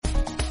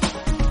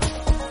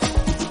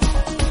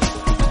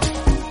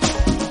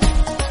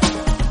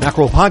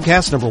Macworld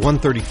Podcast number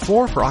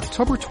 134 for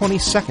October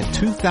 22nd,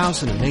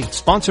 2008,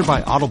 sponsored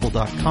by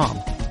Audible.com.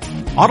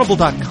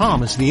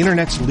 Audible.com is the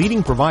Internet's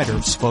leading provider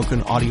of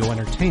spoken audio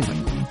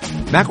entertainment.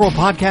 Macworld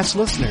Podcast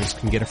listeners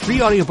can get a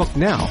free audiobook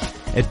now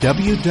at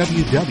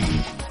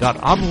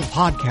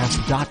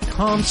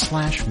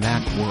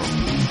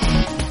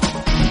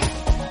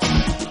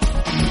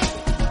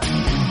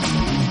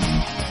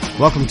www.audiblepodcast.com/Macworld.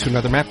 Welcome to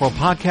another Macworld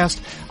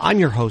Podcast. I'm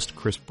your host,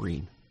 Chris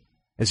Breen.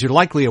 As you're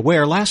likely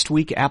aware, last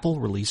week Apple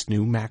released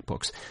new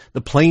MacBooks. The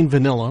plain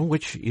vanilla,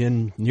 which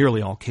in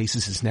nearly all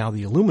cases is now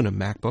the aluminum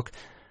MacBook,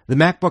 the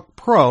MacBook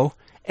Pro,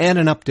 and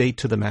an update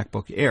to the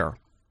MacBook Air.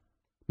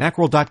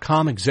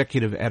 Macworld.com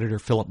executive editor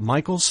Philip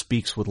Michaels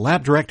speaks with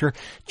lab director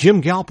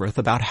Jim Galbraith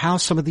about how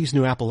some of these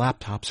new Apple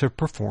laptops have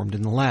performed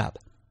in the lab.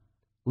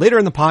 Later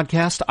in the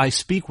podcast, I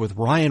speak with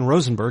Ryan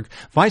Rosenberg,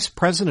 Vice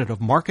President of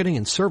Marketing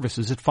and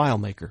Services at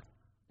FileMaker.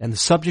 And the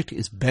subject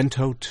is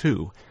Bento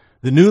 2,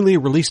 the newly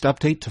released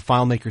update to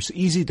FileMaker's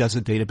Easy Does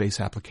It database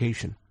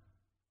application.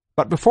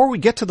 But before we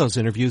get to those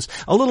interviews,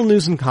 a little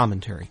news and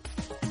commentary.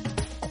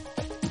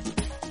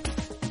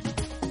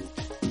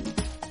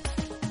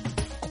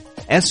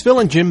 As Phil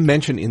and Jim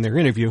mentioned in their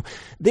interview,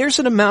 there's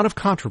an amount of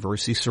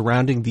controversy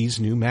surrounding these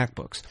new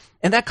MacBooks.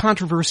 And that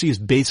controversy is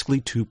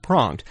basically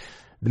two-pronged.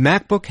 The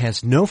MacBook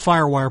has no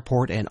FireWire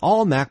port, and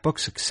all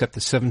MacBooks except the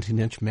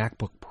 17-inch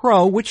MacBook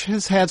Pro, which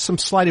has had some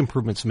slight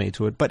improvements made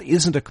to it, but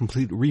isn't a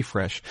complete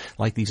refresh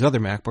like these other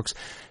MacBooks,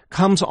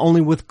 comes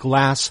only with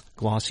glass,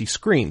 glossy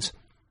screens.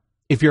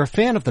 If you're a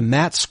fan of the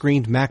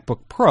matte-screened MacBook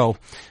Pro,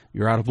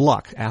 you're out of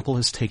luck. Apple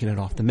has taken it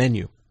off the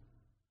menu.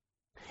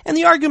 And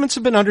the arguments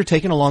have been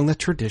undertaken along the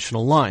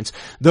traditional lines.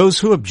 Those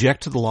who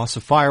object to the loss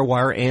of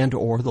FireWire and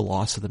or the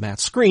loss of the matte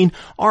screen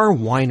are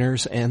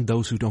whiners, and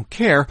those who don't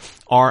care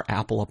are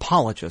Apple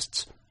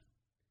apologists.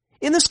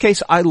 In this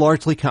case, I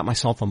largely count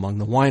myself among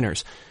the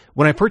whiners.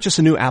 When I purchase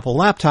a new Apple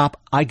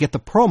laptop, I get the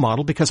Pro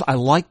model because I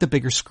like the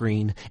bigger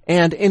screen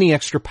and any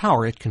extra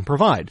power it can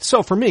provide.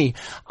 So for me,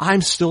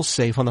 I'm still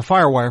safe on the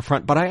FireWire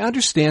front, but I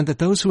understand that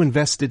those who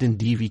invested in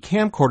DV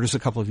camcorders a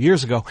couple of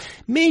years ago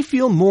may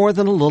feel more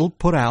than a little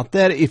put out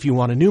that if you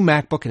want a new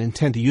MacBook and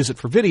intend to use it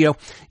for video,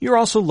 you're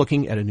also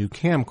looking at a new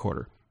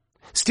camcorder.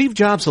 Steve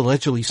Jobs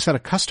allegedly sent a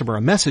customer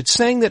a message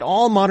saying that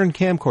all modern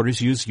camcorders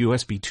use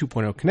USB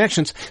 2.0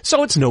 connections,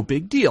 so it's no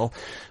big deal.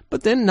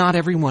 But then not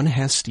everyone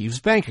has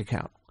Steve's bank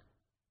account.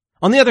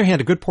 On the other hand,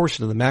 a good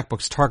portion of the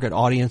MacBook's target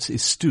audience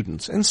is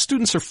students, and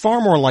students are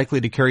far more likely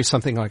to carry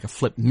something like a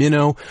Flip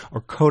Minnow or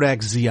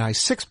Kodak ZI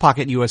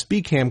 6-pocket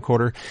USB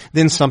camcorder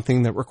than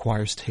something that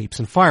requires tapes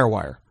and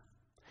FireWire.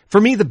 For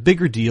me, the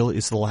bigger deal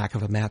is the lack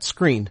of a matte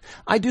screen.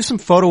 I do some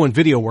photo and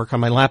video work on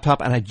my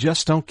laptop, and I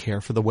just don't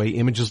care for the way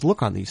images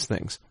look on these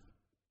things.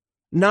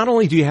 Not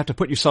only do you have to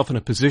put yourself in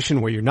a position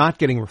where you're not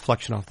getting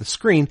reflection off the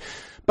screen,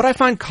 but I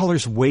find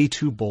colors way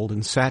too bold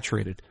and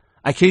saturated.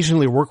 I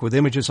occasionally work with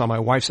images on my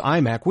wife's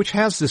iMac, which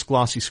has this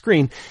glossy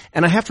screen,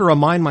 and I have to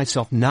remind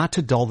myself not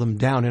to dull them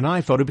down in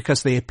iPhoto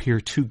because they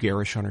appear too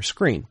garish on her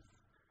screen.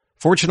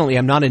 Fortunately,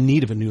 I'm not in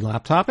need of a new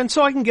laptop, and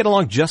so I can get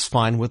along just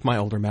fine with my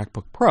older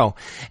MacBook Pro,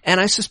 and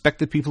I suspect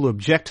that people who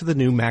object to the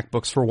new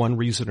MacBooks for one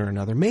reason or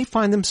another may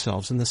find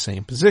themselves in the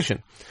same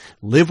position.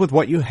 Live with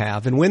what you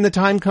have, and when the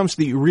time comes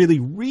that you really,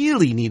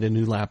 really need a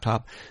new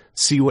laptop,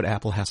 see what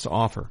Apple has to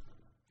offer.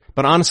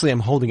 But honestly,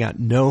 I'm holding out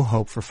no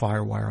hope for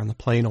FireWire on the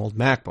plain old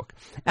MacBook.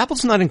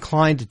 Apple's not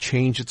inclined to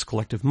change its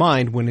collective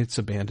mind when it's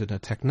abandoned a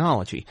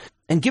technology.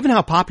 And given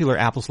how popular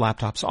Apple's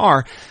laptops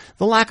are,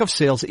 the lack of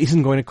sales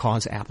isn't going to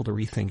cause Apple to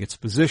rethink its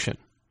position.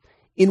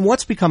 In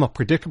what's become a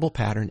predictable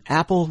pattern,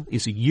 Apple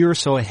is a year or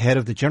so ahead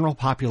of the general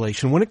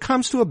population when it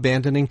comes to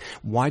abandoning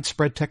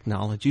widespread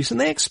technologies,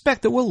 and they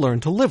expect that we'll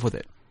learn to live with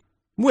it.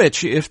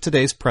 Which, if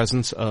today's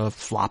presence of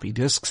floppy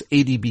disks,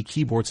 ADB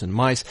keyboards and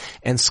mice,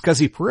 and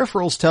SCSI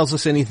peripherals tells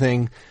us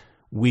anything,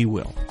 we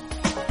will.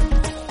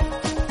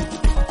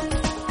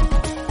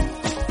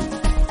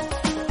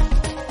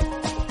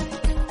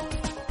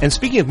 And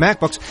speaking of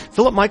MacBooks,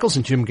 Philip Michaels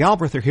and Jim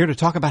Galbraith are here to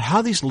talk about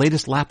how these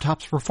latest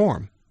laptops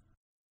perform.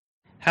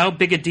 How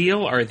big a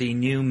deal are the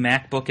new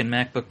MacBook and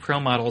MacBook Pro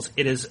models?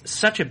 It is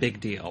such a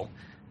big deal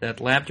that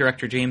Lab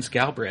Director James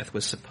Galbraith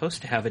was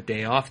supposed to have a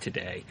day off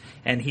today,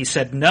 and he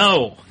said,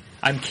 "No,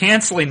 I'm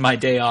canceling my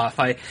day off.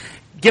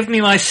 Give me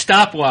my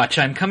stopwatch.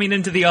 I'm coming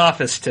into the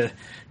office to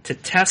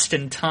test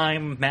and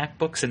time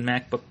MacBooks and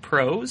MacBook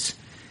Pros."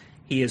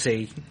 He is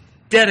a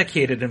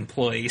dedicated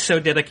employee,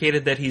 so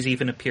dedicated that he's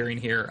even appearing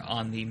here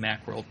on the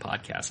Macworld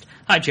podcast.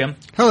 Hi, Jim.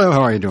 Hello,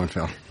 how are you doing,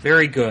 Phil?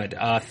 Very good.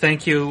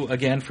 Thank you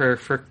again for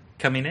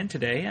coming in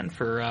today and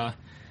for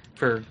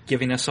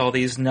giving us all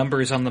these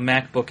numbers on the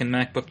MacBook and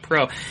MacBook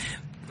Pro.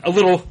 A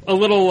little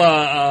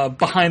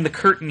behind the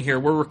curtain here.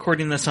 We're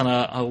recording this on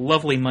a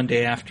lovely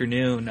Monday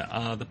afternoon.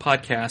 The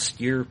podcast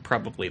you're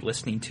probably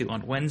listening to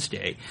on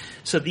Wednesday.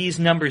 So these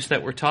numbers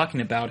that we're talking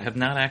about have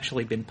not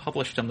actually been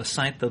published on the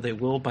site, though they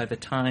will by the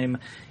time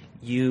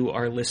you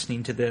are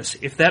listening to this.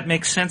 If that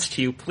makes sense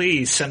to you,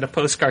 please send a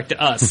postcard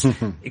to us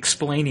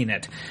explaining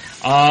it.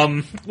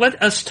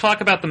 Let us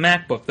talk about the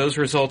MacBook. Those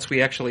results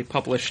we actually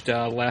published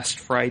last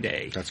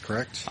Friday. That's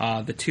correct.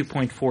 The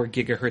 2.4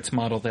 gigahertz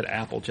model that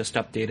Apple just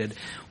updated.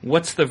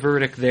 What's the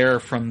verdict there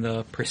from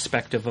the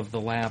perspective of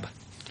the lab?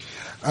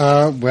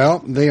 Well,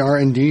 they are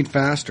indeed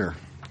faster,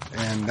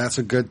 and that's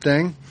a good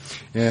thing.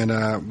 And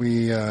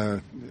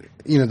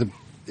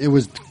it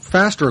was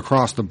faster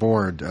across the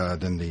board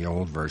than the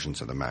old versions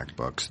of the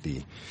MacBooks,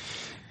 the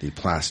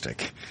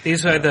plastic.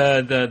 These are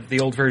the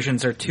old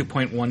versions are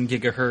 2.1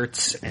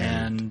 gigahertz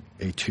and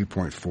a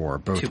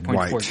 2.4, both 2.4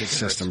 white gigahertz.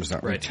 systems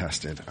that we Right.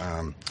 tested.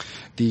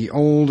 The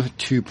old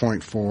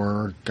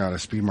 2.4 got a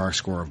SpeedMark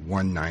score of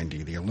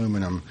 190. The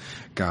aluminum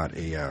got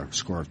a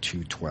score of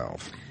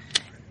 212.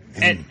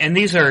 And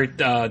these are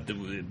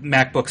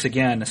MacBooks,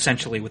 again,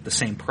 essentially with the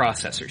same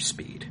processor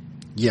speed.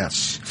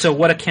 Yes. So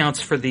what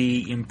accounts for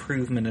the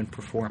improvement in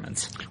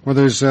performance? Well,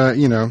 there's a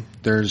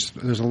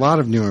lot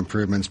of new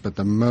improvements, but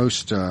the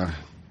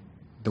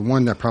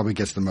one that probably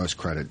gets the most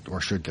credit,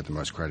 or should get the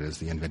most credit, is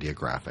the NVIDIA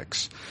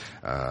graphics.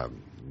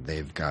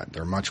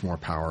 They're much more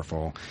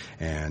powerful,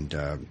 and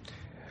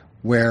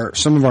where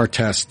some of our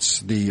tests,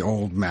 the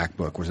old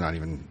MacBook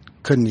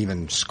couldn't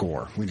even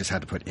score. We just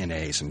had to put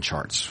NAs and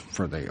charts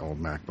for the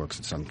old MacBooks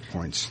at some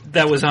points.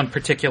 That was on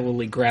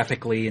particularly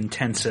graphically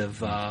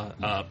intensive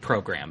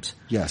programs.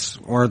 Yes,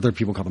 or other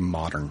people call them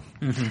modern.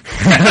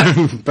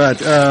 Mm-hmm.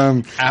 But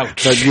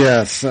ouch. But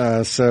yes,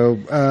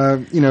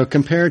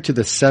 compared to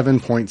the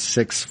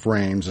 7.6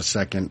 frames a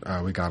second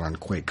we got on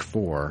Quake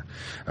 4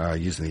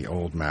 using the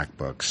old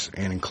MacBooks,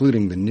 and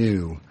including the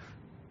new.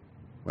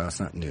 Well,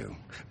 it's not new,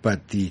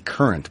 but the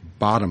current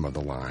bottom of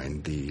the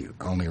line, the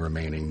only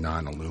remaining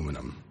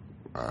non-aluminum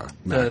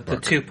MacBook. The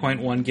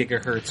 2.1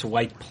 gigahertz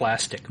white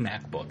plastic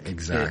MacBook.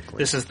 Exactly.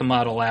 This is the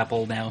model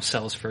Apple now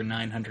sells for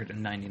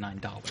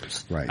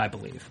 $999, right. I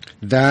believe.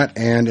 That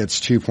and its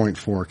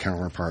 2.4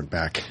 counterpart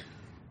back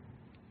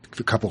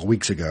a couple of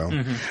weeks ago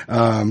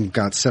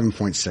got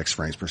 7.6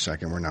 frames per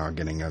second. We're now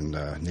getting in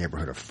the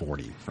neighborhood of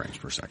 40 frames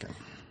per second.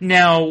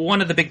 Now,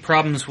 one of the big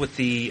problems with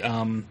the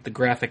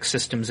graphics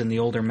systems in the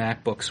older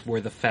MacBooks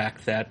were the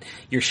fact that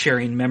you're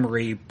sharing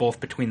memory both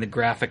between the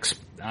graphics,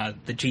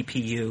 the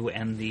GPU,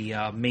 and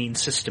the main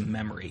system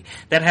memory.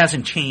 That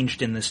hasn't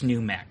changed in this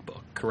new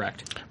MacBook,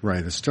 correct?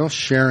 Right. It's still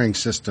sharing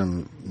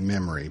system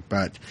memory,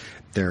 but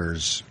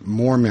there's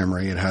more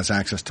memory. It has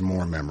access to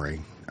more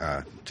memory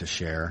to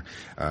share,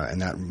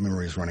 and that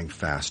memory is running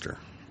faster.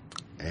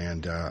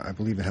 And I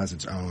believe it has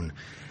its own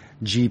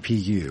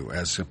GPU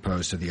as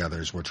opposed to the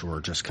others, which were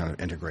just kind of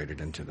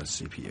integrated into the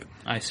CPU.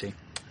 I see.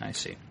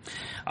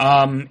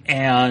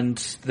 And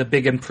the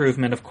big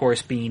improvement, of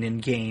course, being in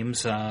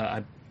games.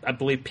 I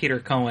believe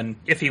Peter Cohen,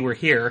 if he were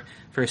here,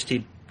 first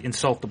he'd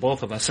insult the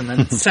both of us, and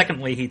then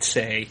secondly he'd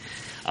say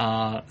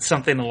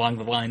something along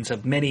the lines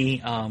of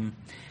many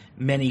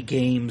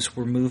games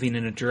were moving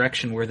in a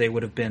direction where they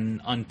would have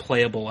been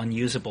unplayable,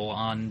 unusable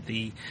on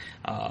the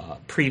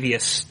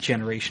previous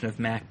generation of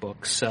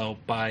MacBooks. So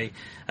by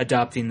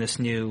adopting this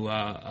new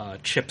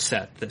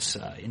chipset, this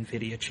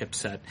NVIDIA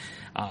chipset,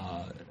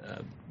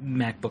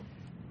 MacBook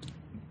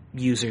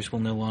users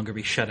will no longer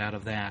be shut out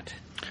of that.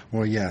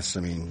 Well, yes.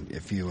 I mean,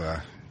 if you,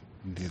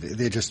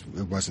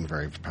 it wasn't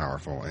very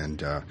powerful,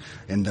 and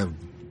in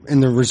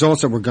the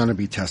results that we're going to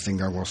be testing,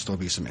 there will still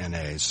be some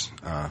NAs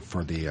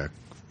for the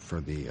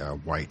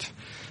white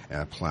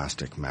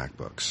plastic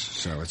MacBooks.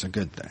 So it's a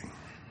good thing.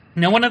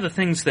 Now, one of the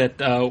things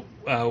that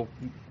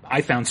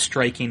I found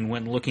striking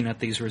when looking at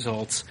these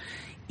results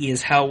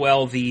is how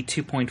well the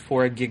 2.4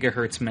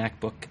 gigahertz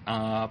MacBook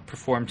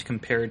performed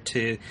compared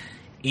to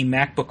a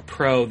MacBook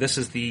Pro. This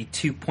is the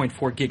 2.4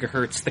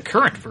 gigahertz, the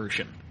current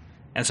version,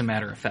 as a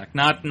matter of fact.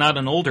 Not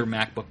an older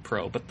MacBook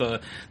Pro, but the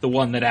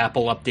one that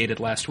Apple updated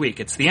last week.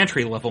 It's the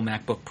entry-level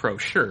MacBook Pro,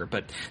 sure,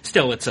 but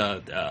still it's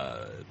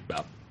a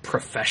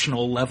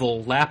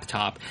professional-level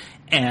laptop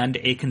and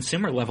a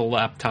consumer-level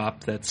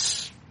laptop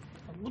that's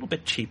a little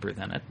bit cheaper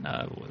than it.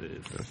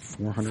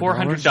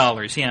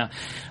 $400, yeah.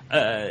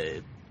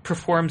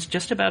 Performs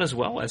just about as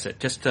well as it.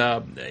 Just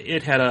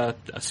it had a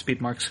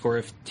SpeedMark score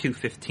of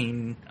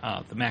 215,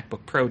 the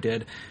MacBook Pro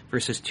did,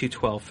 versus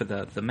 212 for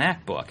the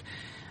MacBook.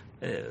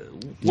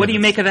 What do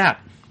you make of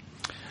that?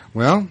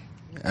 Well,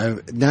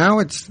 now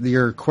it's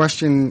your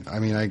question. I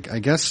mean, I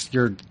guess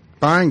your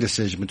buying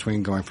decision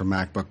between going for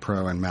MacBook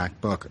Pro and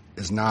MacBook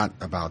is not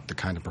about the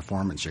kind of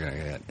performance you're going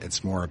to get.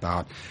 It's more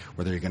about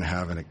whether you're going to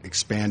have an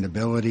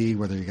expandability,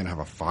 whether you're going to have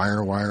a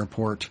FireWire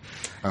port,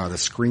 the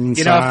screen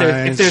size. Know,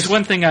 if there's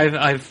one thing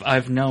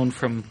I've known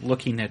from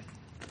looking at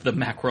the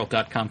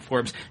Macworld.com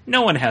forums,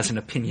 no one has an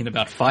opinion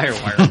about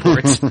FireWire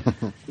ports.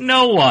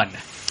 No one.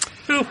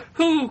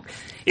 Who?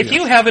 If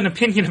you have an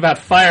opinion about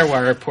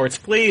FireWire ports,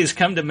 please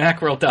come to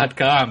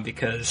Macworld.com,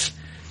 because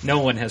no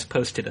one has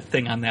posted a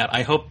thing on that.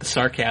 I hope the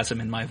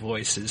sarcasm in my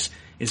voice is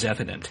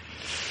evident.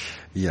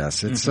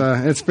 Yes,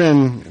 it's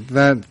been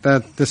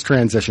that this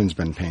transition's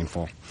been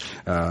painful.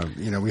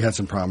 We had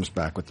some problems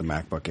back with the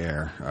MacBook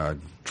Air,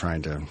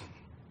 trying to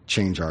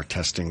change our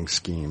testing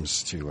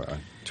schemes to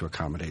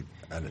accommodate.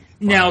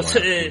 Now,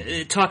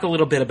 talk a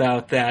little bit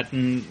about that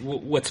and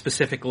what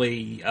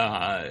specifically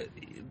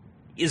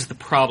is the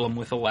problem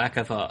with the lack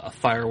of a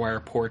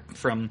FireWire port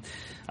from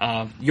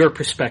your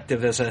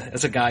perspective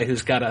as a guy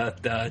who's got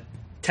to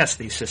test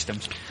these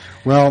systems?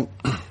 Well,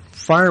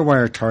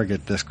 FireWire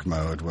target disk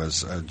mode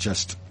was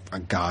just a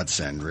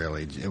godsend,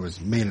 really.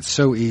 It made it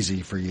so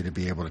easy for you to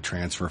be able to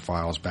transfer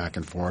files back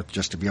and forth,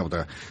 just to be able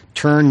to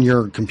turn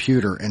your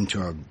computer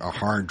into a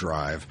hard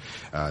drive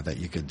that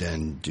you could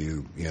then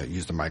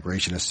use the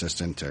migration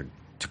assistant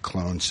to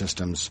clone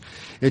systems.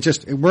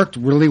 It worked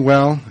really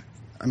well.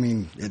 I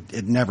mean,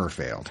 it never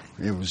failed.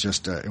 It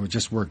would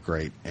just work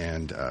great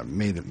and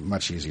made it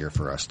much easier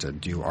for us to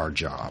do our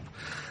job.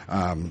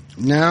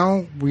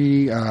 Now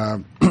we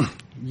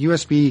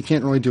USB, you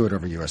can't really do it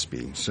over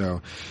USB,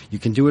 so you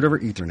can do it over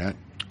Ethernet.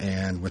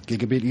 And with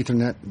gigabit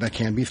Ethernet, that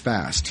can be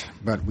fast,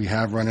 but we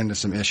have run into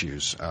some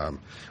issues.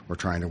 We're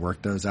trying to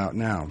work those out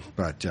now.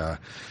 But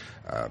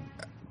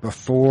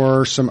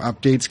before some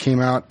updates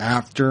came out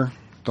after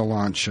the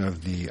launch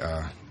of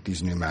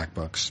these new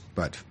MacBooks,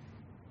 but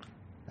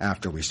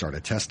after we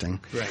started testing,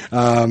 right.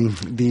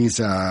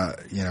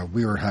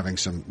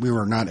 We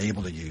were not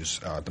able to use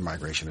the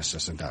migration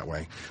assistant that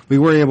way. We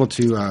were able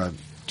to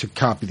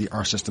copy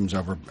our systems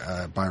over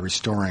by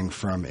restoring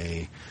from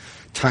a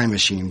time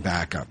machine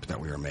backup that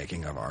we were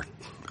making of our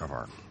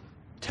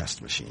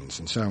test machines.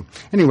 And so,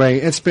 anyway,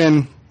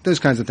 those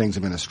kinds of things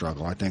have been a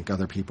struggle. I think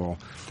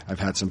I've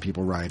had some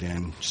people write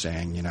in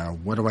saying,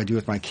 what do I do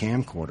with my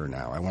camcorder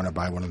now? I want to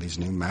buy one of these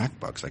new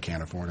MacBooks. I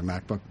can't afford a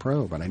MacBook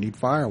Pro, but I need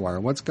FireWire.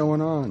 What's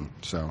going on?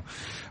 So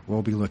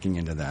we'll be looking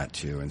into that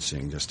too and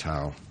seeing just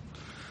how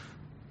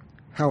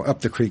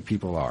up the creek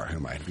people are who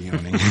might be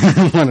owning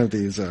one of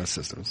these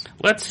systems.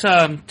 Let's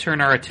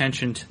turn our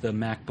attention to the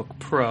MacBook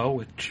Pro,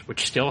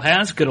 which still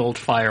has good old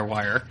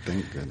FireWire.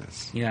 Thank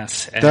goodness.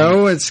 Yes.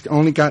 Though it's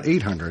only got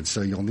 800,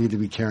 so you'll need to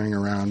be carrying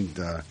around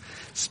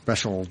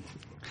special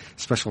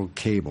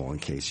cable in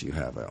case you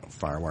have a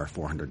FireWire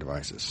 400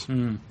 devices.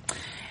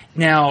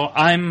 Now,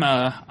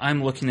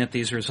 I'm looking at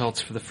these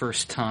results for the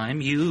first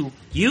time. You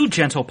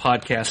gentle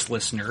podcast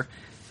listener,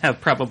 have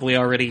probably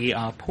already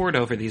pored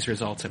over these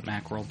results at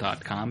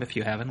Macworld.com. If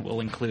you haven't, we'll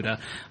include a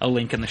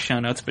link in the show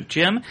notes. But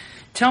Jim,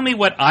 tell me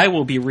what I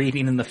will be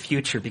reading in the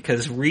future,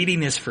 because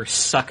reading is for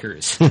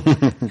suckers.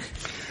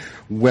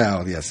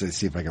 Well, yes, let's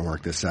see if I can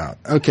work this out.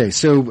 Okay,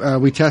 so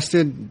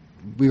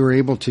we were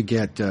able to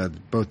get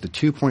both the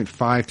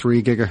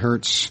 2.53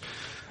 gigahertz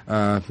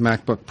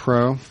MacBook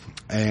Pro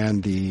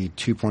and the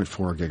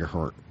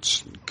 2.4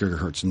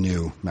 gigahertz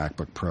new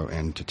MacBook Pro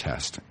in to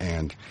test.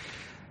 And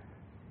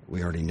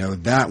we already know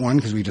that one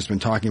because we've just been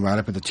talking about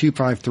it, but the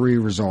 253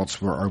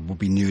 results will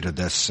be new to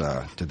this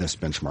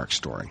benchmark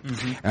story.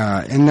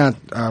 Mm-hmm. In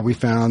that, we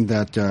found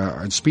that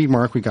at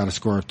SpeedMark we got a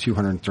score of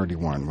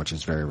 231, which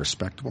is very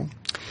respectable.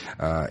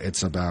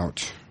 It's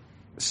about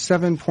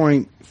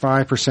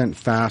 7.5%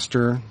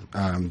 faster,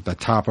 the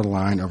top of the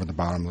line over the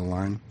bottom of the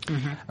line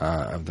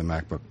of the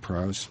MacBook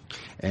Pros,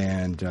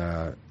 and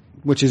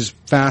which is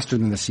faster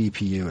than the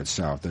CPU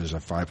itself. There's a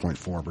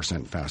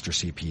 5.4% faster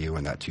CPU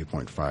in that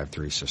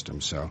 2.53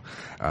 system. So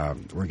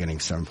we're getting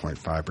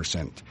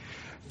 7.5%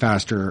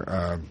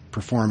 faster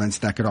performance.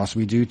 That could also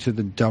be due to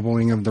the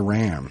doubling of the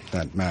RAM.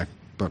 That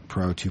MacBook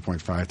Pro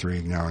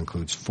 2.53 now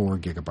includes 4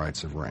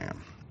 gigabytes of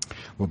RAM.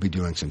 We'll be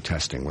doing some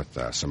testing with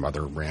some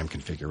other RAM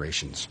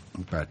configurations.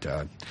 But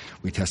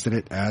we tested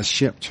it as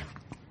shipped.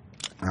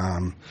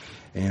 And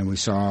we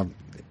saw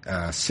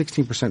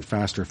 16%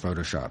 faster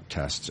Photoshop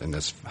tests in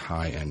this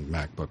high-end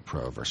MacBook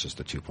Pro versus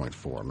the 2.4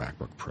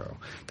 MacBook Pro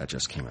that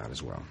just came out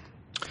as well.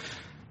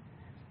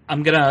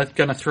 I'm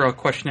gonna throw a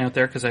question out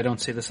there because I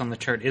don't see this on the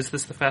chart. Is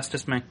this the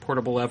fastest Mac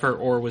Portable ever,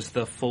 or was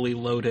the fully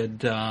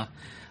loaded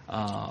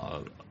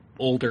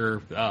older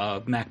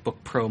MacBook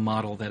Pro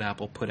model that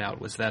Apple put out,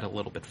 was that a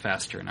little bit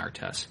faster in our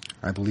tests?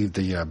 I believe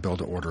the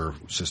build-to-order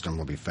system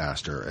will be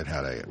faster.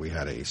 We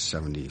had a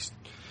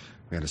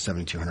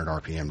 7,200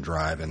 RPM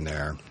drive in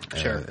there,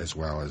 sure, as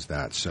well as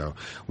that. So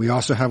we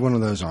also have one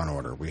of those on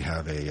order. We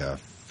have a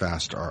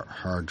fast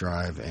hard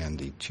drive and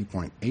the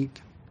 2.8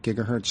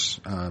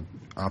 gigahertz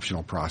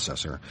optional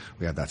processor.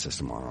 We have that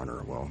system on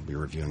order. We'll be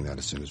reviewing that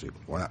as soon as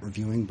not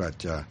reviewing,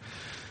 but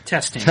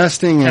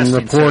testing and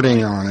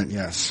reporting on it.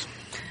 Yes.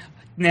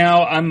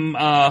 Now I'm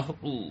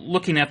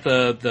looking at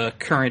the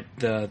current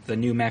the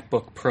new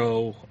MacBook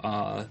Pro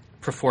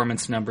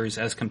performance numbers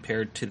as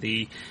compared to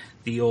the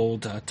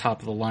old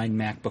top-of-the-line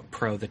MacBook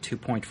Pro, the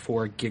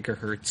 2.4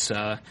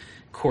 gigahertz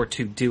Core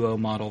 2 Duo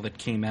model that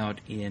came out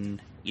in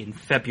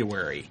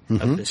February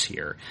of this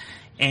year.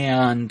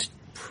 And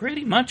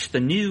pretty much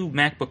the new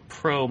MacBook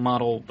Pro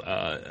model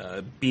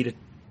beat it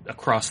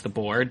across the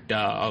board.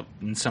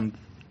 In some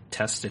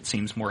tests it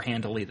seems more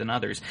handily than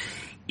others.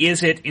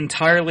 Is it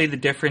entirely the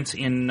difference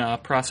in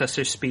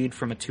processor speed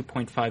from a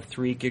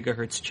 2.53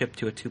 gigahertz chip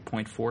to a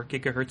 2.4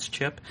 gigahertz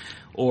chip,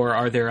 or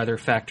are there other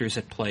factors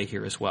at play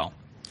here as well?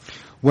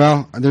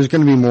 Well, there's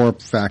going to be more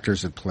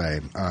factors at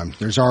play.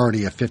 There's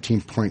already a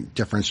 15-point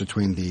difference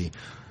between the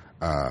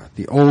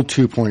the old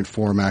 2.4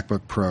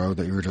 MacBook Pro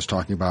that you were just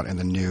talking about, and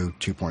the new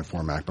 2.4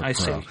 MacBook I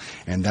Pro. see.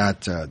 And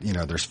that,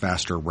 there's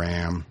faster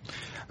RAM.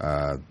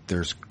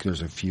 There's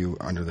a few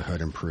under the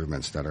hood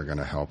improvements that are going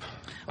to help.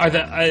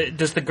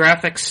 Does the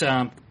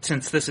graphics,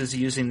 since this is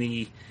using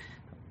the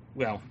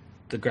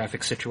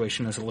graphics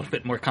situation is a little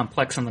bit more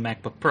complex on the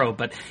MacBook Pro,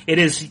 but it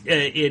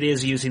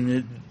is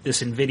using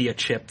this NVIDIA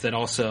chip that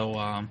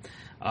also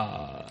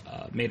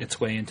made its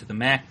way into the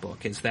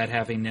MacBook. Is that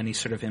having any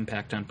sort of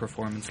impact on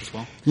performance as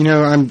well?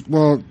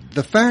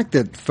 The fact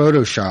that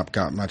Photoshop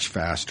got much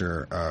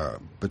faster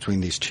between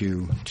these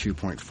two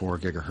 2.4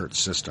 gigahertz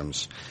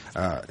systems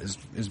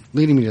is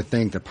leading me to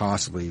think that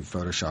possibly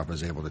Photoshop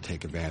is able to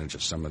take advantage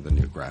of some of the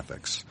new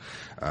graphics.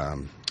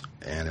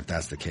 And if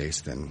that's the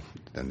case, then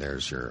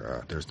there's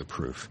the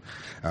proof.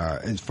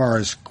 As far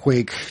as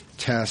Quake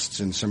tests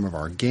and some of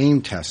our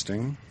game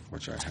testing,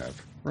 which I have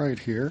right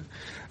here,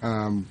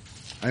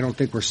 I don't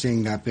think we're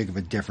seeing that big of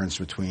a difference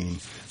between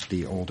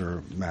the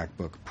older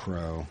MacBook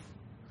Pro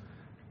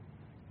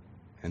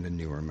and the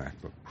newer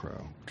MacBook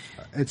Pro.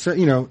 It's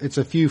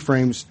a few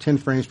frames, 10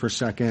 frames per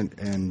second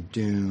in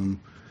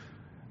Doom,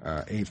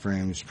 8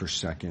 frames per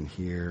second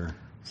here,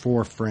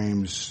 4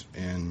 frames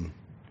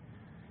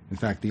in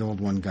fact, the old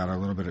one got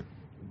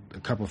a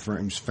couple of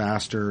frames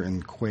faster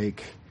in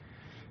Quake,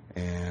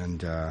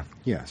 and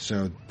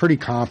so pretty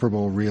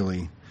comparable,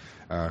 really.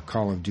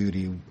 Call of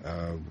Duty,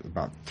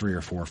 about 3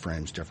 or 4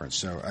 frames difference.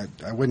 So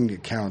I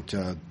wouldn't count.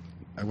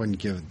 I wouldn't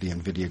give the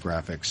NVIDIA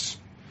graphics,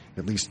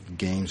 at least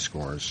game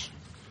scores,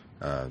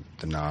 the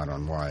nod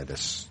on why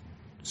this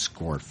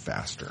scored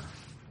faster.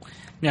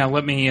 Now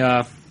let me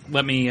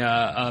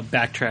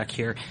backtrack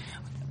here.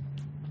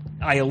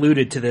 I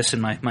alluded to this in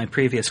my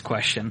previous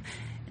question.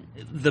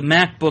 The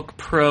MacBook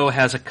Pro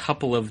has a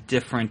couple of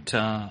different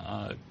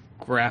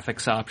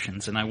graphics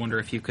options, and I wonder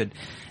if you could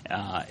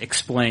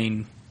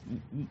explain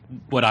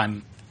what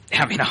I'm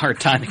having a hard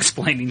time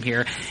explaining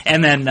here,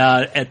 and then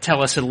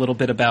tell us a little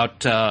bit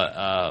about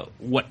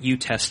what you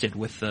tested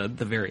with the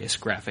various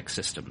graphic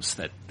systems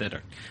that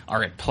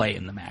are at play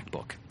in the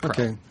MacBook Pro.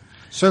 Okay.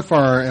 So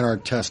far in our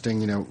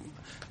testing,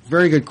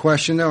 very good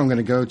question, though. I'm going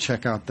to go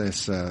check out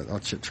this. I'll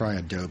try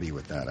Adobe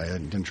with that. I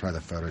didn't try the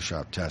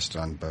Photoshop test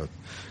on both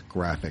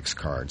graphics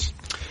cards.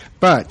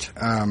 But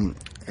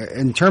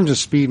in terms of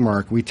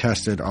SpeedMark, we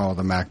tested all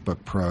the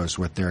MacBook Pros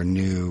with their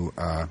new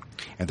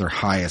at their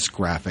highest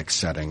graphics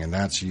setting, and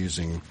that's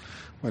using,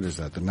 what is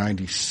that, the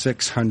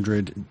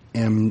 9600 the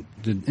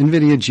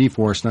NVIDIA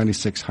GeForce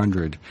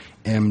 9600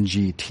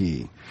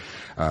 MGT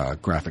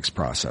graphics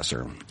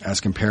processor, as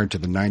compared to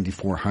the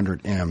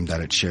 9400M that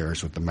it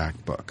shares with the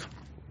MacBook.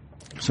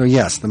 So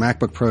yes, the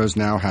MacBook Pros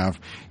now have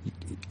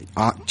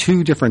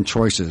 2 different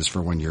choices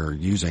for when you're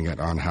using it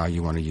on how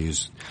you want to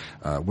use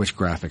which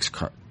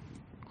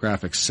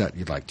graphics set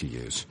you'd like to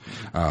use.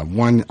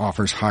 One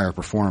offers higher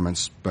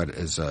performance, but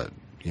is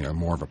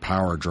more of a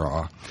power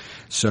draw.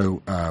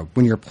 So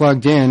when you're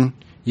plugged in,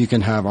 you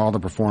can have all the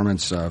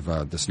performance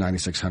of this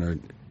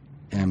 9600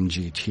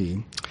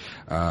 MGT.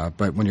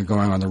 But when you're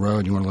going on the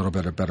road, you want a little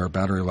bit of better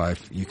battery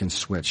life, you can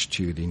switch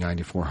to the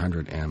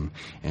 9400M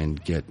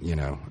and get,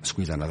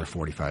 squeeze out another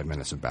 45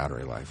 minutes of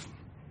battery life.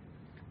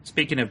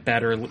 Speaking of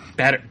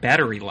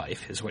battery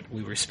life is what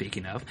we were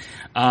speaking of.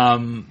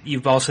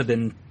 You've also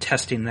been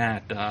testing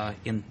that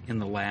in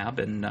the lab,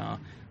 and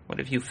what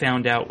have you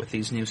found out with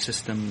these new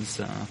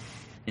systems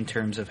in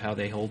terms of how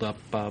they hold up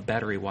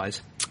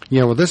battery-wise?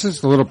 Yeah, well, this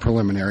is a little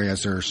preliminary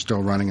as they're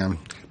still running them.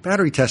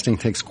 Battery testing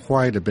takes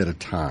quite a bit of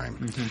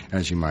time,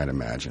 as you might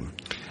imagine.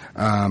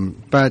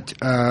 But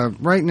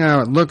right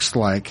now it looks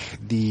like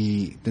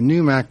the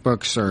new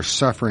MacBooks are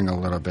suffering a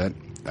little bit.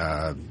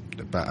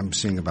 I'm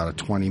seeing about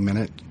a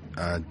 20-minute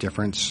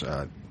difference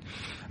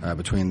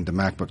between the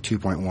MacBook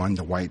 2.1,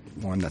 the white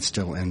one that's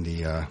still in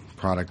the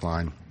product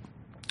line,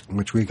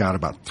 which we got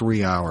about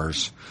 3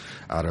 hours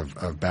out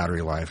of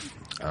battery life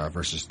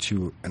versus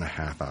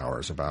 2.5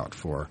 hours about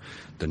for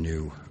the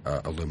new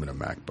aluminum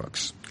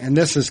MacBooks. And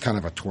this is kind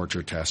of a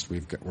torture test.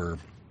 We're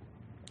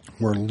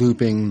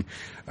looping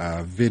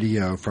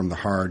video from the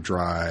hard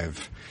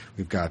drive.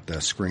 We've got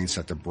the screen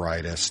set to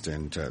brightest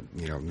and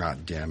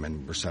not dim,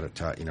 and we're set it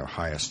to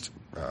highest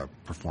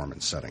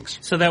performance settings.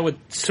 So that would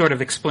sort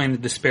of explain the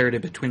disparity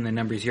between the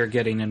numbers you're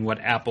getting and what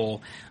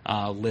Apple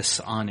lists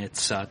on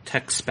its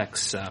tech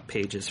specs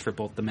pages for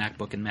both the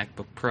MacBook and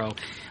MacBook Pro.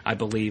 I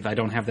believe, I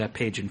don't have that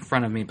page in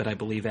front of me, but I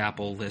believe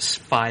Apple lists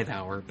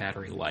 5-hour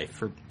battery life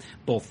for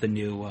both the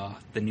new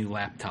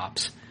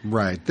laptops.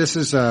 Right. This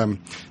is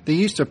they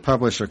used to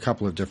publish a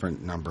couple of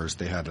different numbers.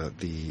 They had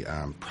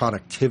the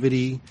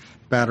productivity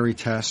battery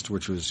test,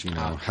 which was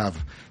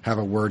have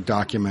a Word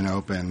document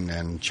open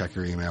and check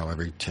your email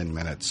every 10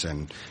 minutes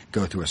and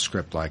go through a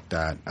script like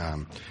that.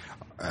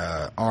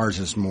 Ours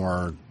is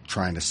more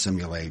trying to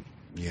simulate,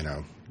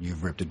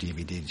 you've ripped a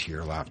DVD to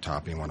your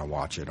laptop and you want to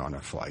watch it on a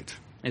flight.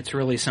 It's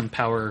really some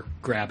power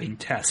grabbing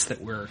test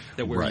that we're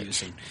Right.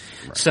 using.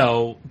 Right.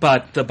 So,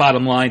 but the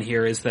bottom line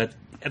here is that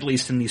at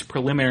least in these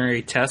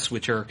preliminary tests,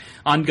 which are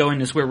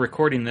ongoing as we're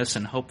recording this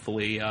and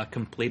hopefully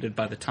completed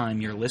by the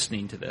time you're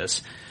listening to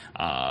this,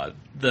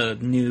 the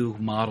new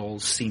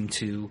models seem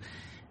to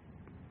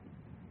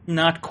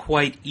not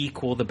quite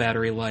equal the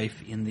battery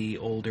life in the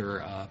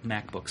older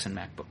MacBooks and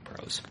MacBook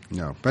Pros.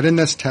 No, but in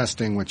this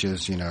testing, which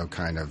is,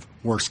 kind of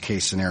worst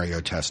case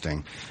scenario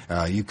testing,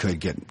 you could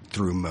get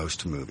through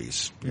most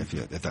movies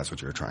if that's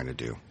what you're trying to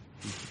do.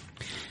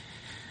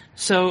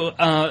 So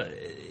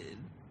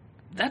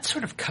that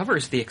sort of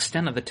covers the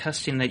extent of the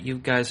testing that you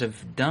guys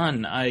have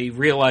done. I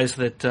realize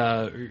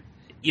that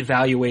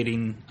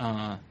evaluating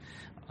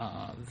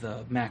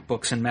the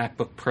MacBooks and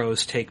MacBook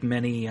Pros take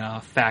many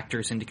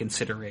factors into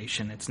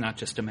consideration. It's not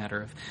just a matter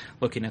of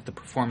looking at the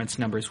performance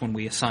numbers when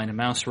we assign a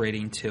mouse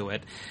rating to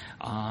it.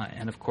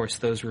 And, of course,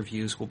 those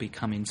reviews will be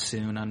coming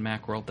soon on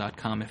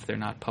Macworld.com if they're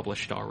not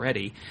published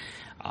already,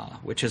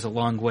 which is a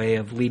long way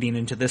of leading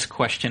into this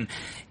question.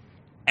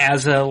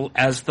 As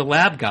the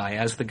lab guy,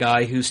 as the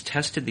guy who's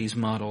tested these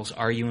models,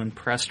 are you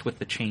impressed with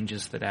the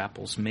changes that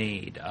Apple's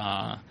made?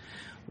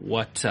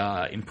 What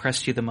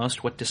impressed you the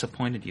most? What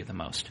disappointed you the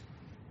most?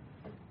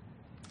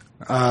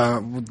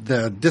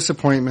 The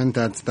disappointment,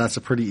 that's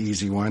a pretty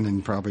easy one,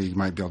 and probably you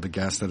might be able to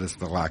guess that it's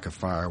the lack of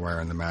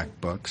FireWire in the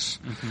MacBooks.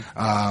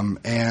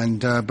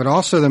 Mm-hmm. But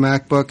also the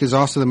MacBook is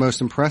also the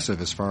most impressive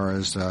as far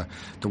as the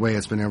way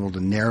it's been able to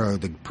narrow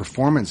the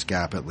performance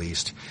gap, at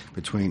least,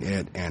 between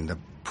it and the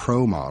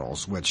Pro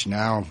models, which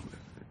now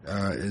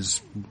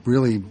is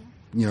really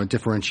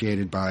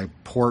differentiated by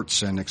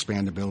ports and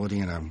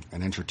expandability and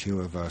an inch or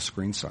two of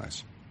screen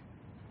size.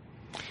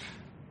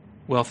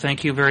 Well,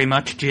 thank you very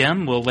much,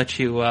 Jim. We'll let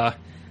you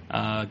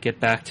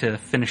get back to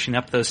finishing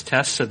up those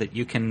tests so that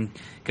you can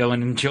go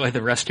and enjoy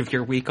the rest of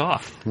your week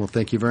off. Well,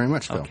 thank you very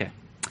much, Phil. Okay.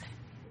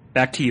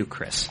 Back to you,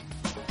 Chris.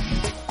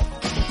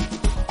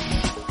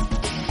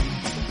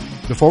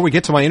 Before we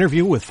get to my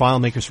interview with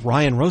FileMaker's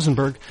Ryan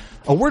Rosenberg,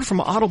 a word from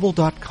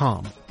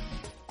Audible.com.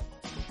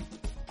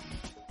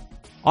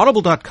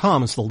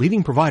 Audible.com is the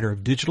leading provider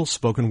of digital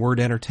spoken word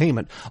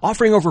entertainment,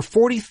 offering over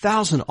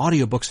 40,000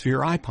 audiobooks for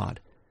your iPod.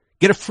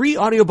 Get a free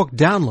audiobook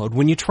download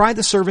when you try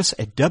the service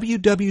at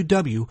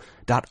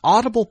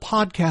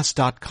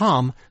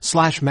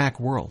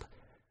www.audiblepodcast.com/Macworld.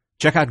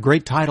 Check out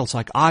great titles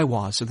like I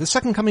Was or The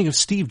Second Coming of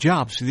Steve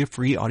Jobs for your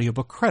free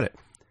audiobook credit.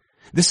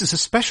 This is a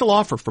special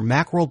offer for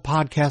Macworld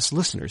podcast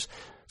listeners.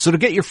 So to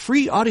get your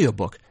free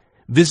audiobook,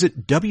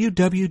 visit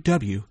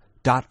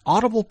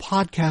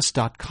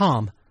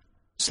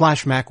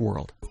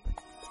www.audiblepodcast.com/Macworld.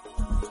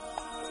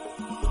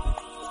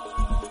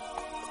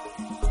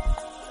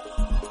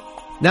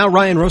 Now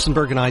Ryan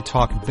Rosenberg and I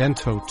talk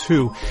Bento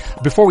 2.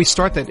 Before we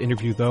start that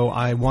interview, though,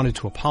 I wanted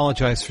to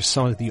apologize for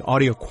some of the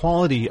audio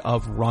quality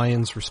of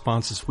Ryan's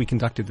responses. We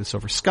conducted this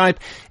over Skype,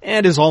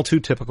 and as all too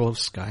typical of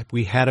Skype,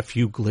 we had a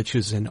few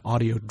glitches and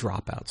audio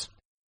dropouts.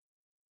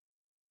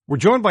 We're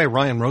joined by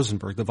Ryan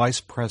Rosenberg, the Vice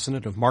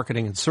President of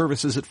Marketing and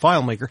Services at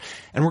FileMaker,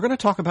 and we're going to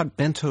talk about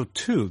Bento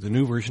 2, the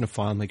new version of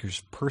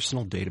FileMaker's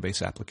personal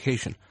database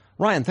application.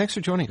 Ryan, thanks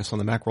for joining us on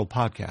the Macworld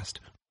podcast.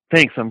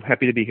 Thanks. I'm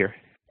happy to be here.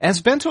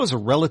 As Bento is a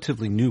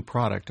relatively new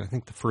product, I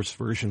think the first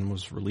version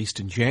was released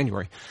in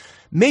January,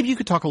 maybe you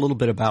could talk a little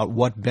bit about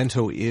what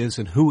Bento is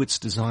and who it's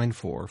designed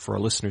for our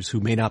listeners who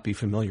may not be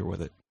familiar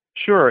with it.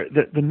 Sure.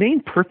 The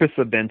main purpose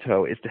of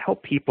Bento is to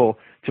help people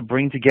to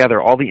bring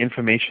together all the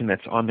information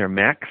that's on their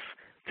Macs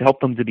to help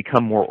them to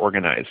become more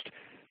organized.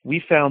 We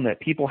found that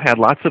people had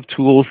lots of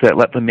tools that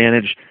let them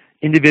manage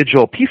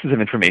individual pieces of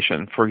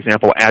information, for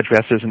example,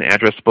 addresses in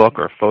Address Book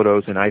or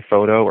photos in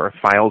iPhoto or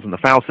files in the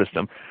file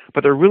system,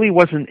 but there really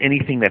wasn't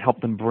anything that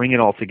helped them bring it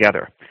all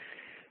together.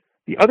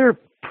 The other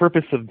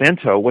purpose of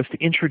Bento was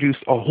to introduce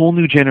a whole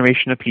new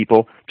generation of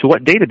people to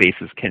what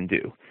databases can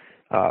do.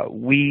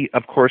 We,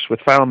 of course,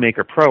 with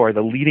FileMaker Pro are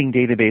the leading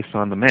database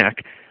on the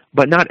Mac,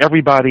 but not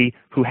everybody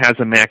who has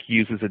a Mac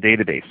uses a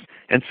database.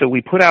 And so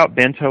we put out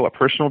Bento, a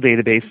personal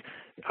database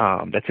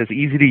that's as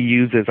easy to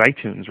use as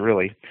iTunes,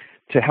 really,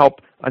 to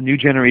help a new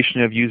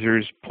generation of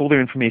users pull their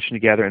information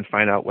together and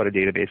find out what a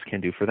database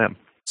can do for them.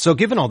 So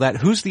given all that,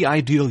 who's the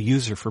ideal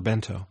user for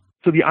Bento?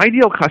 So the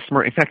ideal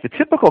customer, in fact, the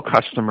typical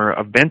customer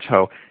of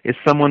Bento is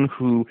someone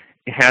who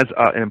has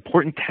an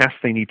important task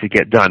they need to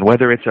get done,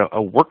 whether it's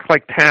a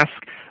work-like task,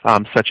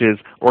 such as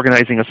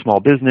organizing a small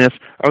business,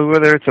 or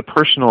whether it's a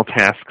personal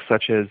task,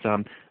 such as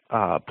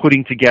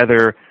putting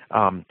together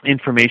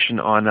information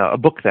on a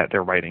book that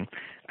they're writing.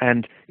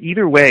 And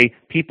either way,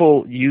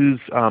 people use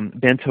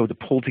Bento to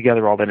pull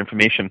together all that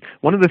information.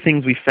 One of the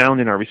things we found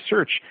in our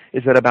research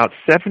is that about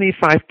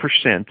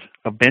 75%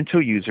 of Bento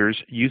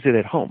users use it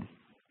at home.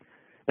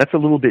 That's a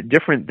little bit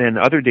different than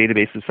other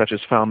databases such as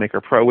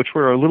FileMaker Pro, which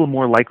were a little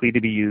more likely to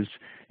be used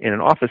in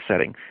an office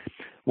setting.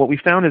 What we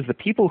found is the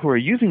people who are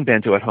using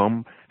Bento at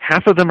home,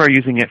 half of them are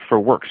using it for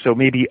work, so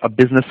maybe a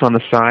business on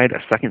the side,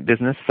 a second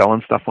business,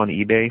 selling stuff on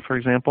eBay, for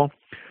example.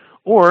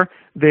 or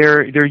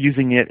they're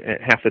using it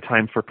at half the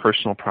time for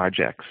personal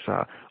projects,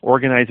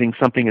 organizing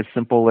something as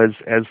simple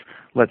as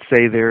let's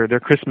say their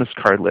Christmas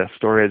card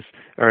list, or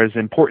as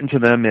important to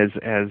them as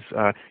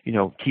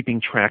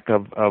keeping track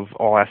of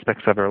all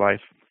aspects of their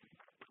life.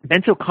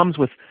 Bento comes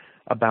with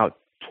about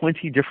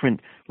 20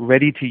 different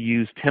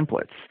ready-to-use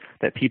templates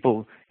that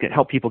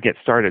help people get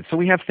started. So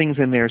we have things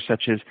in there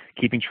such as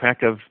keeping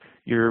track of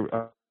your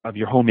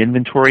home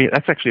inventory.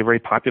 That's actually a very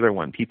popular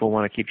one. People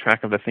want to keep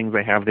track of the things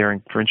they have there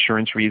for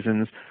insurance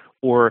reasons,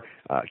 or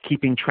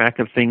keeping track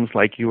of things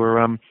like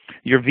your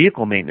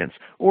vehicle maintenance,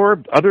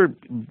 or other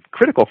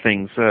critical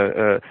things,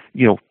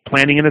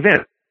 planning an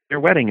event, your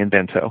wedding in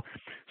Bento.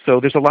 So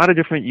there's a lot of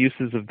different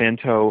uses of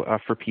Bento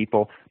for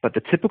people, but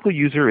the typical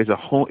user is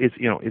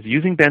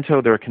using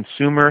Bento. They're a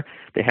consumer.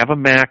 They have a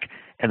Mac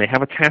and they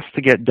have a task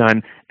to get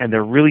done, and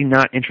they're really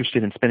not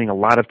interested in spending a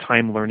lot of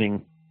time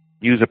learning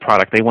use a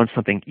product. They want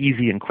something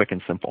easy and quick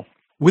and simple.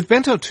 With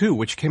Bento 2,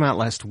 which came out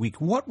last week,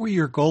 what were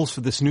your goals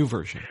for this new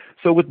version?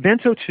 So with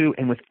Bento 2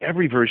 and with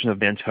every version of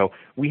Bento,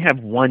 we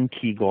have one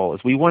key goal: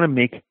 is we want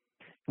to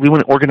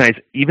organize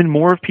even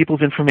more of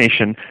people's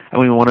information,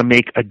 and we want to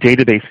make a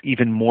database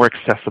even more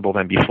accessible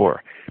than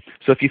before.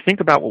 So if you think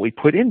about what we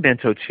put in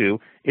Bento 2,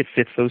 it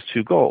fits those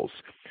two goals.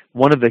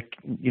 One of the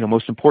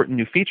most important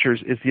new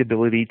features is the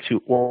ability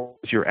to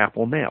organize your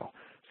Apple Mail.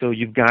 So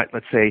you've got,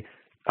 let's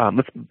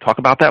talk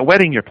about that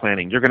wedding you're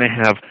planning. You're going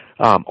to have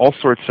all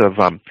sorts of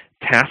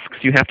tasks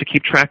you have to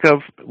keep track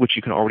of, which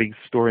you can already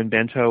store in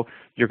Bento.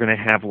 You're going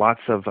to have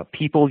lots of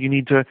people you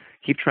need to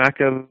keep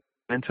track of in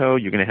Bento.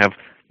 You're going to have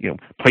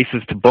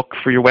places to book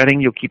for your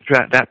wedding. You'll keep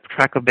that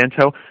track of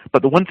Bento.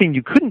 But the one thing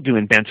you couldn't do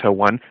in Bento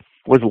 1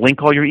 was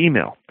link all your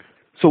email.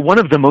 So one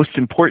of the most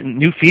important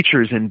new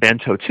features in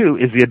Bento 2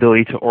 is the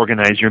ability to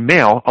organize your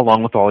mail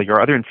along with all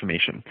your other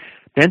information.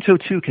 Bento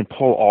 2 can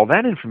pull all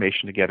that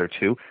information together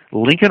too,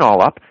 link it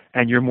all up,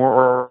 and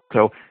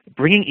so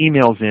bringing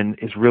emails in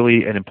is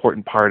really an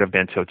important part of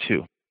Bento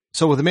 2.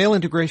 So with the mail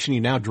integration,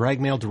 you now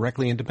drag mail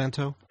directly into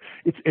Bento?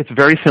 It's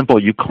very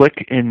simple. You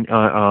click in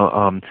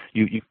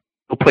you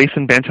a place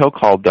in Bento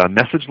called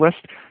Message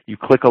List. You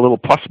click a little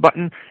plus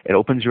button. It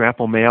opens your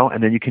Apple Mail,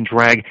 and then you can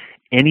drag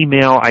any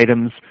mail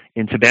items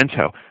into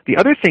Bento. The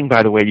other thing,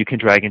 by the way, you can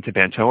drag into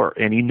Bento are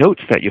any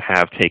notes that you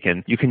have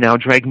taken. You can now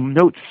drag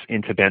notes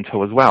into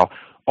Bento as well.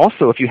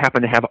 Also, if you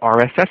happen to have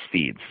RSS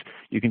feeds,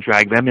 you can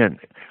drag them in.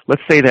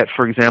 Let's say that,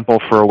 for example,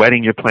 for a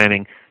wedding you're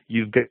planning,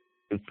 you've got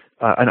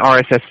an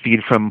RSS feed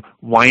from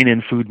Wine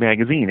and Food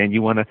magazine, and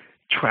you want to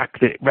track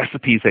the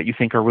recipes that you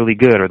think are really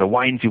good or the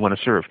wines you want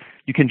to serve.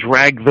 You can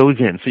drag those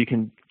in so you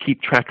can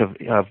keep track of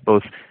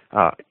both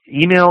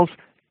emails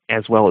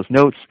as well as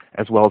notes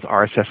as well as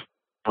RSS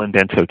in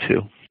Bento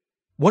 2.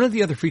 One of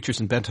the other features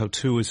in Bento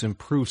 2 is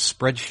improved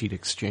spreadsheet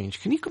exchange.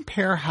 Can you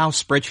compare how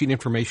spreadsheet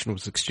information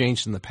was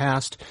exchanged in the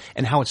past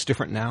and how it's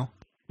different now?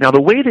 Now,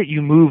 the way that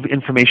you move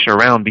information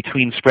around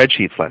between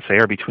spreadsheets, let's say,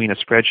 or between a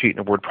spreadsheet and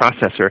a word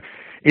processor,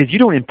 is you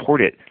don't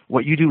import it.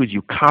 What you do is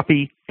you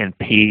copy and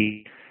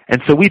paste.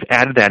 And so we've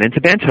added that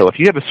into Bento. If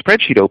you have a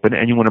spreadsheet open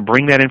and you want to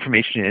bring that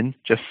information in,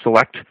 just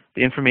select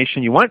the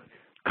information you want,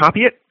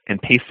 copy it,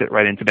 and paste it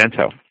right into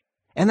Bento.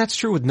 And that's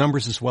true with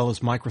Numbers as well as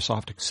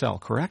Microsoft Excel,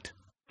 correct?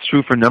 It's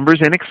true for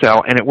Numbers and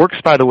Excel, and it works,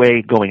 by the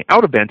way, going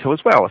out of Bento as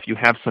well. If you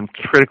have some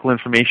critical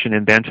information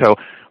in Bento,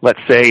 let's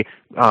say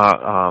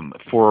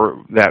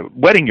for that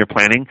wedding you're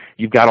planning,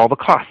 you've got all the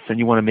costs, and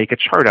you want to make a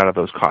chart out of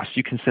those costs.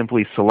 You can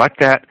simply select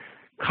that,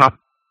 copy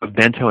of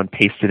Bento, and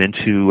paste it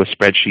into a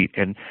spreadsheet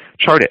and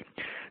chart it.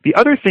 The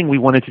other thing we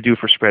wanted to do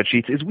for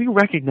spreadsheets is we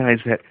recognize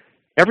that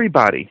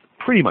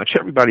pretty much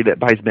everybody that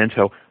buys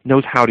Bento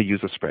knows how to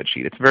use a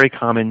spreadsheet. It's very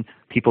common.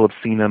 People have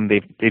seen them.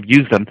 They've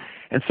used them.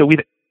 And so we've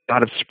a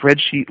lot of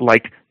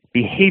spreadsheet-like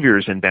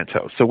behaviors in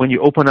Bento. So when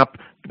you open up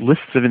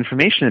lists of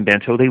information in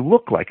Bento, they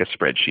look like a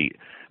spreadsheet.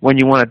 When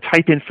you want to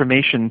type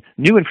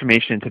new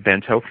information into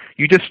Bento,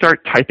 you just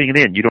start typing it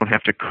in. You don't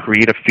have to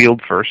create a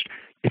field first.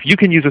 If you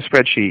can use a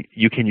spreadsheet,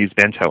 you can use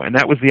Bento. And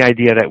that was the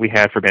idea that we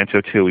had for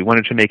Bento 2. We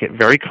wanted to make it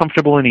very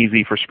comfortable and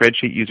easy for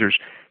spreadsheet users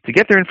to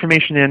get their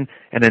information in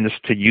and then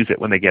just to use it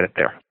when they get it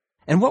there.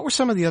 And what were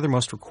some of the other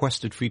most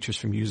requested features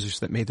from users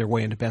that made their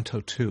way into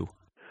Bento 2?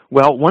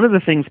 Well, one of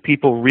the things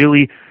people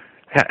really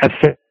have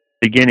said at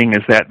the beginning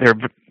is that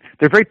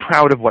they're very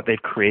proud of what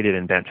they've created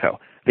in Bento.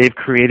 They've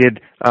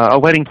created a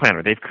wedding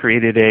planner. They've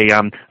created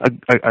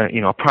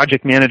a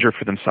project manager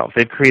for themselves.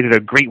 They've created a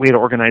great way to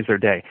organize their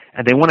day,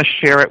 and they want to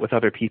share it with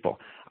other people.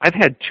 I've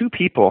had 2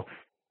 people,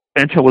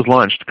 Bento was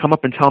launched, come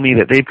up and tell me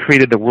that they've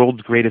created the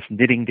world's greatest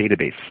knitting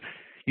database.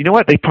 You know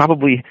what? They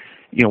probably,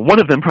 one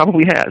of them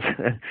probably has.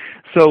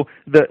 So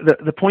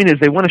the point is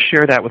they want to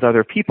share that with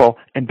other people,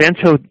 and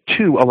Bento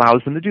 2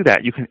 allows them to do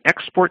that. You can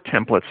export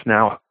templates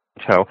now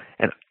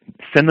and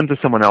send them to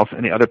someone else,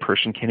 and the other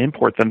person can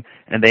import them,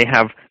 and they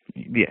have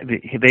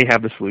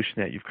the solution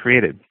that you've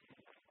created.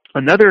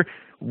 Another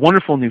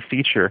wonderful new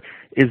feature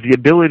is the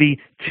ability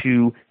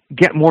to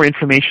get more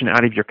information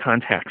out of your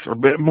contacts, or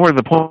more of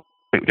the point,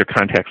 with your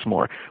contacts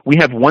more. We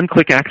have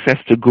one-click access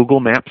to Google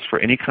Maps for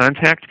any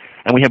contact,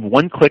 and we have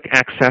one-click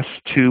access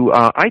to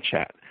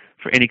iChat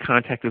for any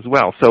contact as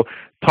well. So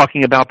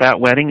talking about that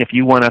wedding, if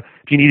you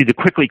needed to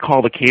quickly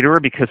call the caterer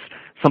because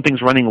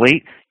something's running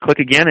late, click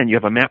again and you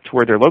have a map to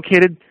where they're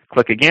located,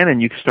 click again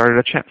and you started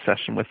a chat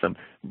session with them.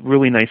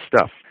 Really nice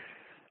stuff.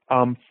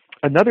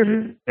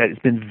 Another that has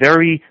been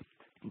very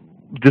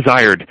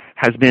desired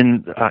has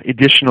been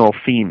additional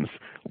themes.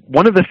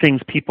 One of the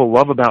things people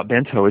love about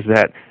Bento is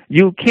that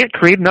you can't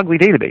create an ugly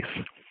database.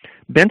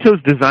 Bento's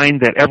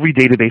designed that every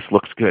database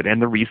looks good,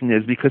 and the reason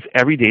is because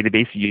every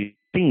database uses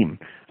a theme,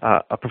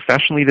 a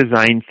professionally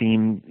designed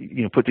theme,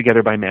 put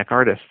together by Mac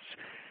artists.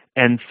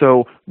 And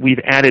so we've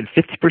added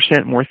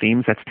 50% more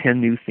themes, that's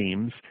 10 new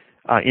themes,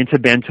 into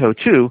Bento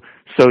 2,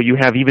 so you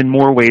have even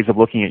more ways of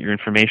looking at your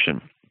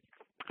information.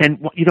 And,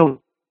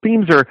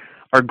 themes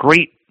are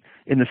great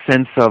in the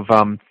sense of,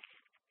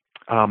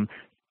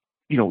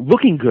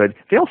 looking good.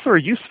 They also are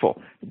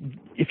useful.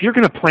 If you're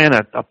going to plan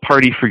a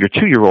party for your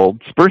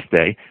 2-year-old's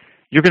birthday,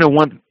 you're going to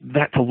want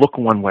that to look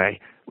one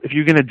way. If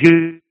you're going to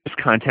do this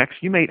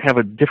context, you may have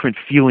a different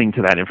feeling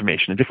to that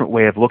information, a different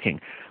way of looking.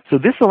 So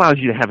this allows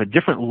you to have a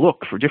different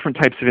look for different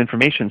types of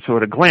information, so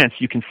at a glance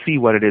you can see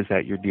what it is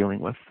that you're dealing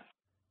with.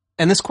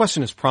 And this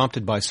question is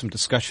prompted by some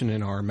discussion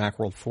in our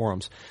Macworld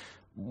forums.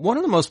 One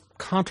of the most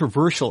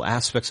controversial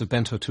aspects of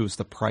Bento 2 is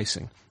the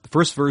pricing. The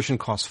first version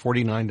costs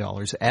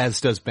 $49, as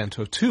does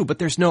Bento 2, but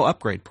there's no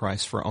upgrade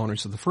price for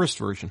owners of the first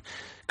version.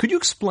 Could you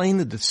explain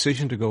the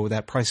decision to go with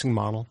that pricing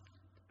model?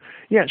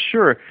 Yeah,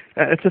 sure.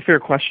 It's a fair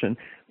question.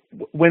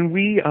 When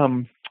we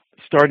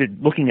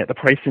started looking at the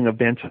pricing of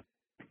Bento,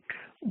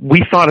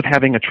 we thought of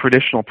having a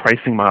traditional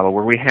pricing model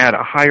where we had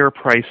a higher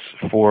price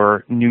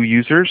for new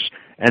users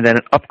and then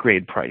an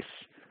upgrade price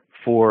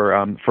for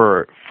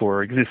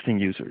existing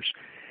users.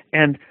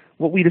 And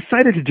what we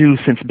decided to do,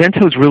 since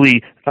Bento is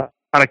really a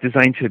product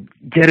designed to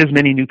get as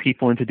many new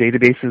people into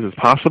databases as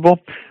possible,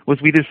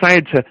 was we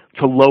decided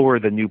to lower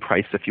the new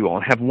price, if you will,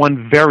 and have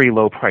one very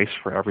low price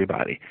for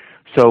everybody.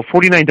 So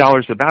 $49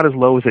 is about as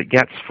low as it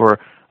gets for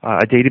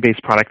a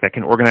database product that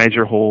can organize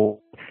your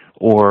whole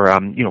or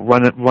run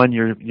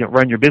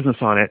your business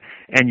on it,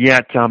 and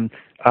yet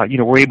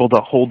we're able to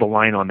hold the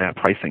line on that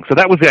pricing. So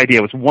that was the idea.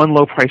 It was one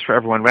low price for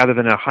everyone rather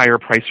than a higher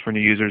price for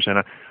new users and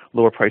a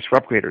lower price for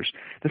upgraders.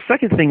 The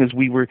second thing is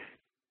we were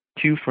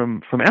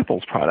from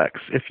Apple's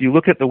products. If you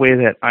look at the way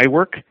that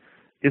iWork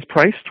is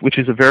priced, which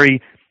is a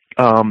very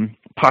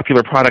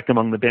popular product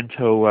among the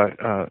Bento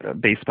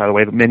base, by the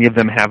way, many of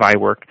them have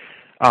iWork,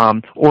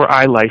 or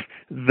iLife,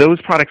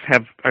 those products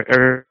have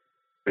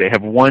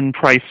one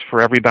price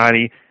for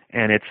everybody,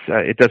 and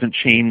it doesn't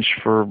change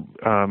from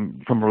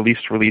release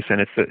to release,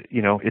 and it's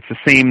the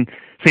same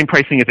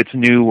pricing if it's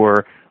new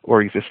or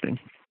existing.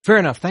 Fair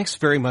enough. Thanks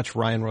very much,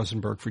 Ryan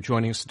Rosenberg, for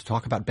joining us to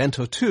talk about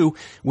Bento 2,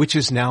 which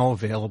is now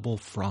available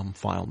from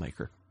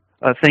FileMaker.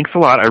 Thanks a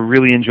lot. I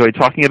really enjoyed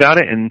talking about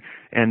it, and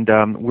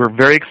we're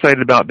very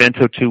excited about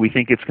Bento 2. We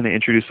think it's going to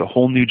introduce a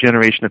whole new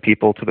generation of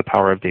people to the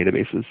power of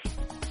databases.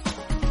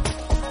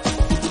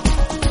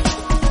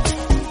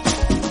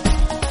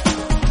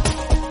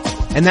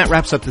 And that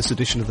wraps up this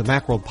edition of the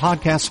Macworld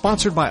Podcast,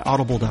 sponsored by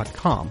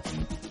Audible.com.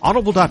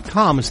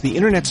 Audible.com is the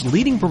Internet's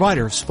leading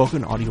provider of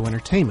spoken audio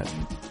entertainment.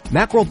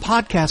 Macworld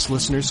Podcast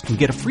listeners can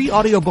get a free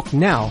audiobook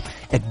now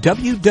at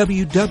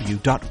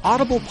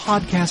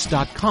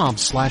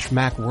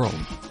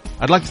www.audiblepodcast.com/Macworld.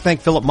 I'd like to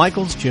thank Philip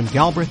Michaels, Jim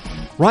Galbraith,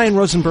 Ryan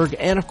Rosenberg,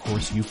 and of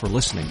course you for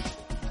listening.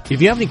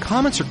 If you have any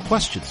comments or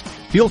questions,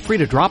 feel free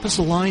to drop us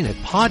a line at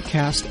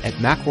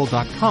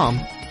podcast@macworld.com,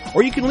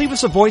 or you can leave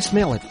us a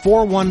voicemail at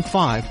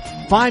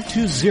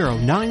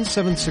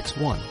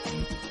 415-520-9761.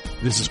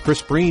 This is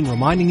Chris Breen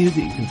reminding you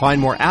that you can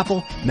find more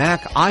Apple,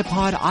 Mac,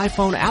 iPod,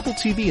 iPhone, Apple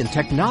TV, and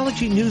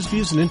technology news,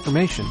 views, and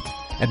information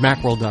at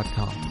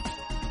Macworld.com.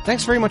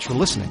 Thanks very much for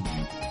listening.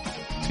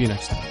 See you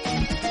next time.